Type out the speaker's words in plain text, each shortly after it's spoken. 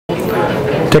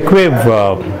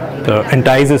Techwave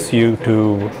entices you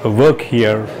to work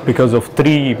here because of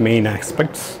three main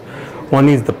aspects. One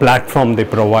is the platform they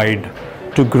provide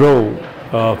to grow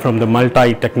from the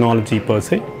multi-technology per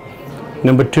se.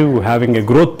 Number two, having a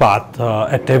growth path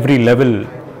at every level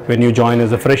when you join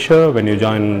as a fresher, when you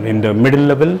join in the middle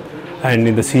level and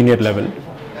in the senior level.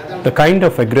 The kind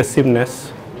of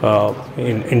aggressiveness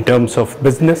in terms of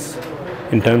business,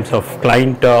 in terms of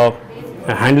client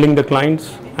handling the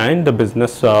clients, and the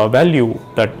business value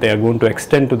that they are going to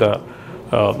extend to the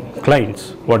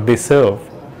clients, what they serve,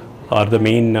 are the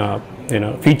main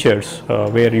features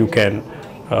where you can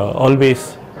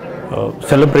always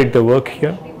celebrate the work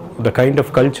here, the kind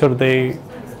of culture they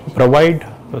provide,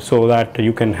 so that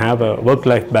you can have a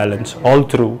work-life balance all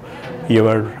through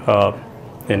your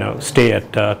stay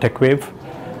at Techwave.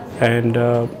 And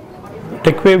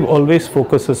Techwave always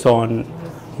focuses on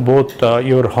both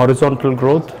your horizontal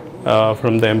growth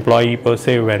from the employee per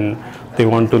se when they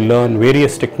want to learn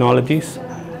various technologies,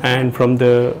 and from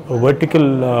the vertical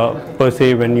per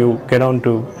se when you get on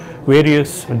to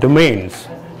various domains,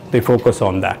 they focus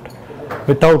on that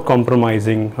without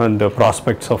compromising on the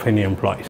prospects of any employees.